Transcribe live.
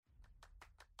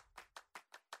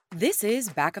This is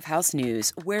Back of House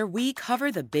News, where we cover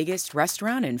the biggest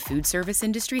restaurant and food service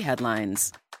industry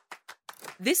headlines.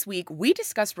 This week, we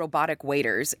discuss robotic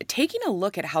waiters, taking a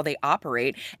look at how they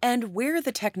operate and where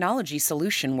the technology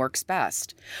solution works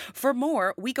best. For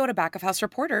more, we go to Back of House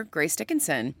reporter Grace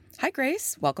Dickinson. Hi,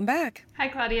 Grace. Welcome back. Hi,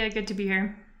 Claudia. Good to be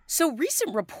here. So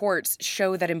recent reports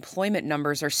show that employment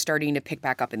numbers are starting to pick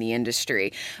back up in the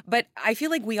industry. But I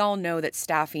feel like we all know that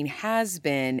staffing has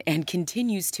been and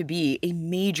continues to be a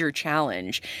major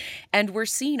challenge. And we're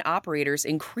seeing operators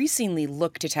increasingly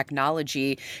look to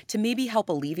technology to maybe help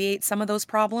alleviate some of those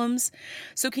problems.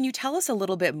 So can you tell us a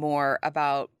little bit more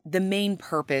about the main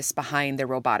purpose behind the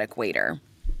robotic waiter?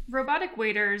 Robotic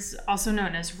waiters, also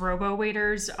known as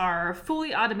robo-waiters, are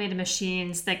fully automated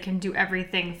machines that can do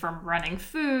everything from running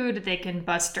food, they can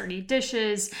bust dirty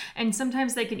dishes, and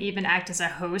sometimes they can even act as a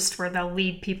host where they'll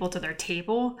lead people to their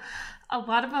table. A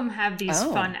lot of them have these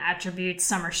fun attributes.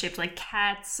 Some are shaped like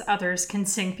cats, others can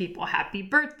sing people happy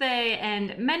birthday,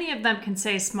 and many of them can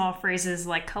say small phrases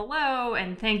like hello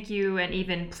and thank you and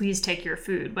even please take your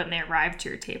food when they arrive to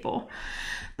your table.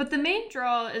 But the main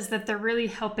draw is that they're really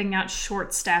helping out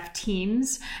short-staffed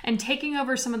teams and taking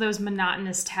over some of those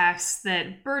monotonous tasks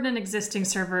that burden existing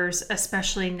servers,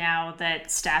 especially now that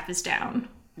staff is down.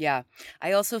 Yeah.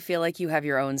 I also feel like you have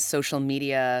your own social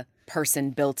media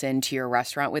person built into your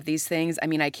restaurant with these things. I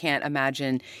mean, I can't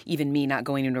imagine even me not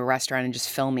going into a restaurant and just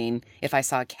filming if I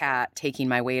saw a cat taking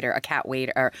my waiter,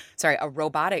 a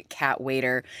robotic cat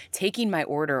waiter taking my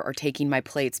order or taking my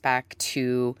plates back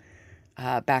to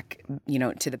the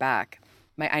back.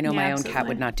 My own absolutely. cat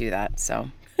would not do that, so.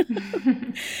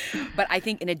 But I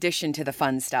think in addition to the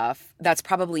fun stuff, that's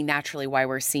probably naturally why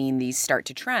we're seeing these start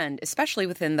to trend, especially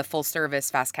within the full service,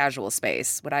 fast casual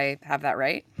space. Would I have that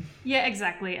right? Yeah,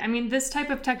 exactly. I mean, this type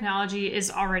of technology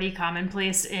is already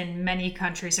commonplace in many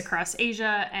countries across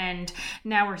Asia, and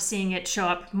now we're seeing it show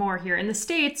up more here in the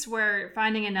States, where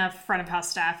finding enough front of house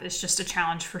staff is just a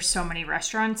challenge for so many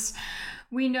restaurants.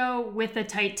 We know with a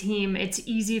tight team, it's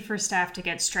easy for staff to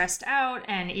get stressed out,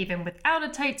 and even without a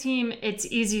tight team, it's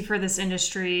easy for this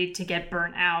industry to get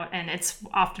burnt out, and it's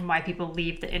often why people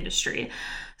leave the industry.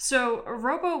 So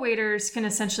robo-waiters can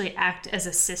essentially act as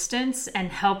assistants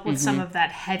and help with some of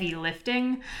that heavy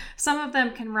lifting. Some of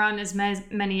them can run as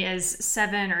many as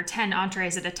 7 or 10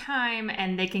 entrees at a time,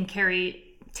 and they can carry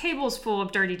tables full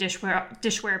of dirty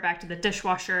dishware back to the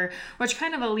dishwasher, which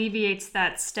kind of alleviates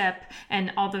that step and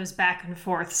all those back and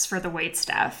forths for the wait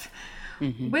staff.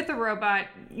 With a robot,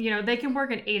 they can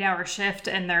work an 8-hour shift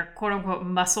and their quote unquote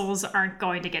muscles aren't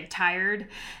going to get tired.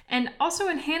 And also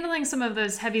in handling some of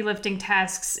those heavy lifting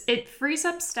tasks, it frees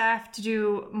up staff to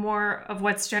do more of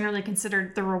what's generally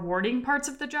considered the rewarding parts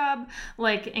of the job,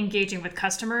 like engaging with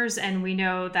customers. And we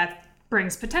know that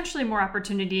brings potentially more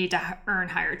opportunity to earn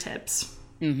higher tips.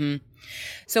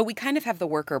 So we kind of have the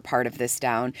worker part of this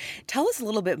down. Tell us a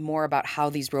little bit more about how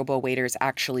these robo-waiters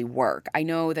actually work. I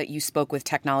know that you spoke with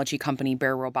technology company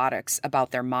Bear Robotics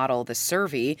about their model, the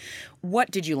Servy.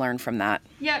 What did you learn from that?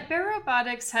 Yeah, Bear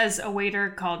Robotics has a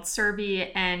waiter called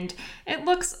Servy, and it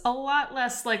looks a lot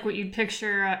less like what you'd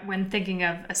picture when thinking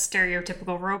of a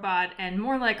stereotypical robot and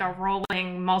more like a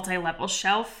rolling multi-level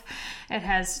shelf. It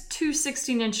has 2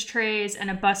 16-inch trays and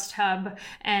a bus tub,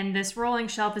 and this rolling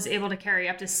shelf is able to carry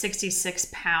up to 66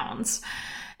 pounds.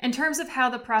 In terms of how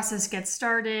the process gets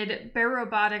started, Bear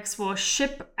Robotics will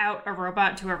ship out a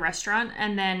robot to a restaurant,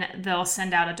 and then they'll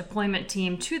send out a deployment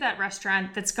team to that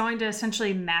restaurant that's going to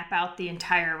essentially map out the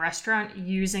entire restaurant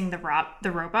using the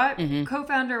robot.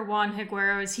 Co-founder Juan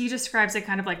Higueros, he describes it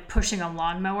kind of like pushing a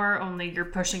lawnmower, only you're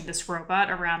pushing this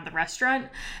robot around the restaurant.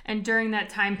 And during that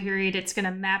time period, it's going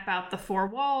to map out the 4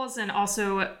 walls and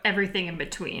also everything in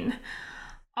between.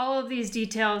 All of these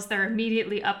details, they're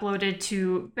immediately uploaded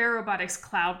to Bear Robotics'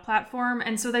 cloud platform,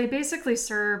 and so they basically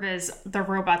serve as the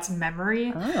robot's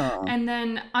memory. And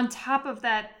then on top of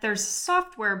that, there's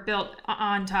software built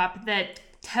on top that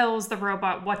tells the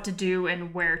robot what to do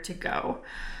and where to go.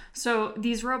 So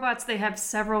these robots, they have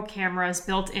several cameras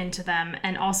built into them,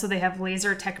 and also they have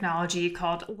laser technology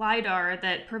called LiDAR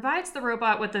that provides the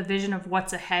robot with a vision of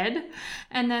what's ahead.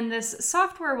 And then this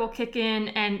software will kick in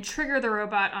and trigger the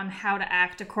robot on how to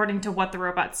act according to what the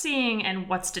robot's seeing and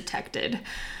what's detected.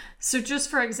 So just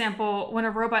for example, when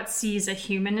a robot sees a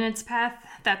human in its path,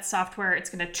 that software, it's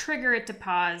going to trigger it to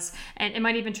pause, and it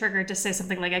might even trigger it to say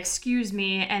something like, "Excuse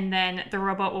me," and then the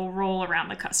robot will roll around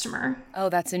the customer. Oh,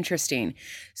 that's interesting.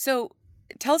 So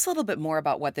tell us a little bit more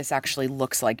about what this actually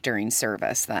looks like during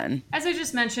service then. As I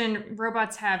just mentioned,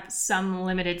 robots have some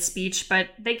limited speech, but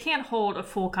they can't hold a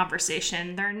full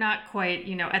conversation. They're not quite,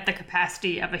 at the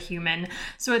capacity of a human.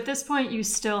 So at this point, you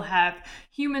still have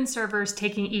human servers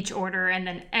taking each order and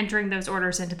then entering those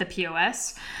orders into the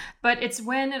POS. But it's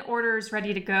when an order is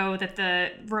ready to go that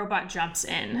the robot jumps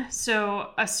in.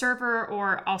 So a server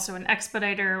or also an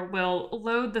expediter will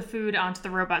load the food onto the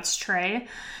robot's tray.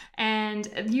 And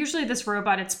usually this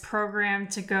robot, it's programmed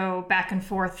to go back and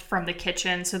forth from the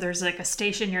kitchen. So there's like a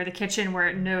station near the kitchen where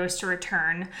it knows to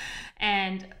return.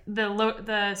 And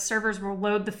the servers will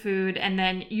load the food, and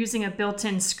then using a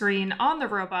built-in screen on the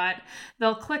robot,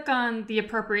 they'll click on the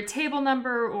appropriate table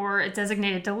number or a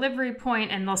designated delivery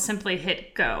point, and they'll simply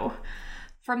hit go.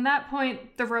 From that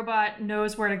point, the robot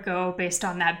knows where to go based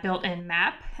on that built-in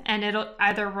map, and it'll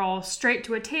either roll straight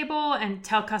to a table and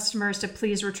tell customers to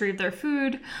please retrieve their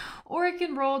food, or it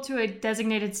can roll to a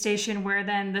designated station where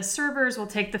then the servers will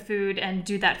take the food and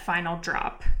do that final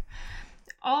drop.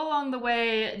 All along the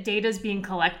way, data is being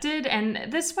collected,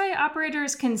 and this way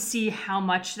operators can see how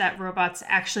much that robot's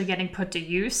actually getting put to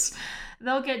use.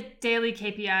 They'll get daily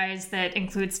KPIs that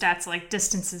include stats like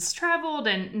distances traveled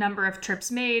and number of trips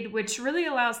made, which really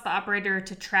allows the operator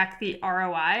to track the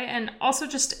ROI and also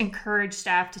just encourage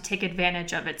staff to take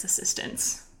advantage of its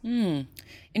assistance.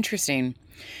 Interesting.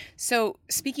 So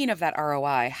speaking of that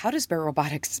ROI, how does Bear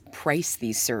Robotics price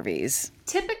these surveys?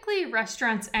 Typically,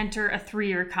 restaurants enter a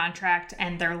 3-year contract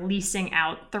and they're leasing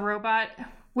out the robot.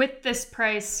 With this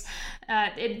price,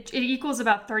 it equals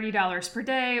about $30 per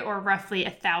day or roughly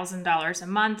 $1,000 a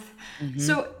month. Mm-hmm.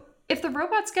 So if the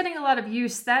robot's getting a lot of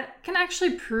use, that can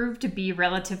actually prove to be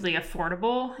relatively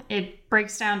affordable. It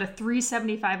breaks down to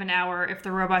 $3.75 an hour if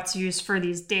the robot's used for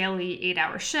these daily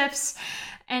 8-hour shifts.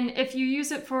 And if you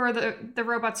use it for the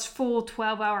robot's full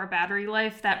 12-hour battery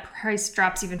life, that price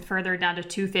drops even further down to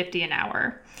 $2.50 an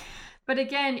hour. But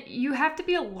again, you have to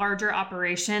be a larger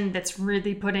operation that's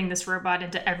really putting this robot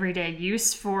into everyday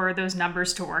use for those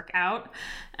numbers to work out.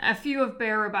 A few of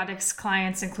Bear Robotics'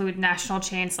 clients include national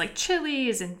chains like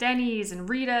Chili's and Denny's and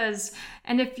Rita's.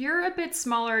 And if you're a bit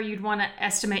smaller, you'd want to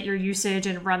estimate your usage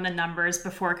and run the numbers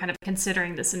before kind of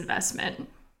considering this investment.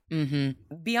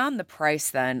 Mm-hmm. Beyond the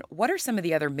price, then, what are some of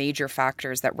the other major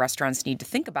factors that restaurants need to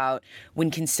think about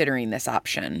when considering this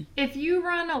option? If you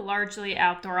run a largely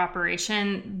outdoor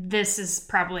operation, this is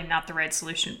probably not the right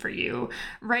solution for you.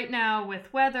 Right now,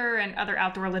 with weather and other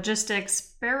outdoor logistics,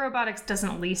 Bear Robotics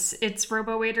doesn't lease its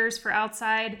robo-waiters for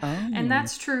outside, and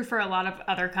that's true for a lot of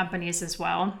other companies as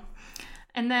well.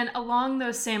 And then along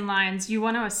those same lines, you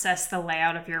want to assess the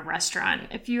layout of your restaurant.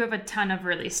 If you have a ton of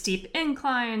really steep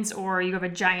inclines or you have a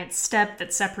giant step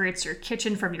that separates your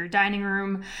kitchen from your dining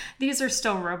room, these are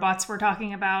still robots we're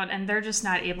talking about, and they're just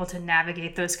not able to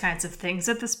navigate those kinds of things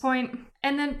at this point.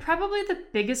 And then probably the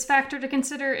biggest factor to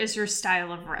consider is your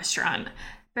style of restaurant.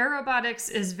 Bear Robotics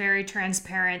is very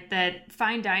transparent that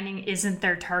fine dining isn't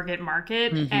their target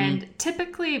market, and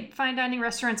typically fine dining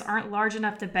restaurants aren't large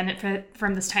enough to benefit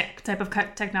from this type of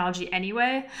technology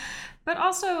anyway. But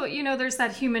also, there's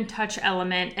that human touch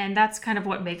element, and that's kind of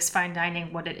what makes fine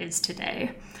dining what it is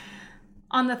today.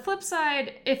 On the flip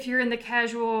side, if you're in the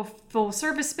casual full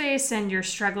service space and you're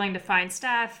struggling to find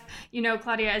staff,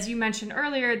 Claudia, as you mentioned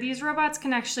earlier, these robots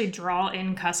can actually draw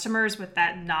in customers with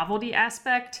that novelty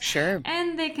aspect. Sure.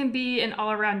 And they can be an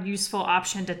all-around useful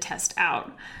option to test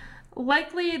out.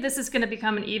 Likely, this is going to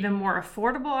become an even more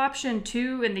affordable option,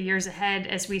 too, in the years ahead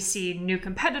as we see new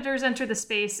competitors enter the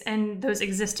space and those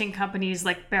existing companies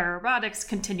like Bear Robotics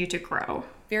continue to grow.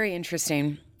 Very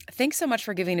interesting. Thanks so much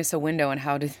for giving us a window on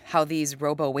how these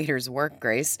robo-waiters work,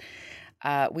 Grace.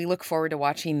 We look forward to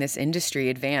watching this industry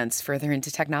advance further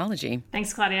into technology.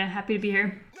 Thanks, Claudia. Happy to be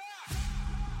here.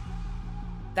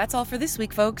 That's all for this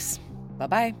week, folks.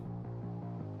 Bye-bye.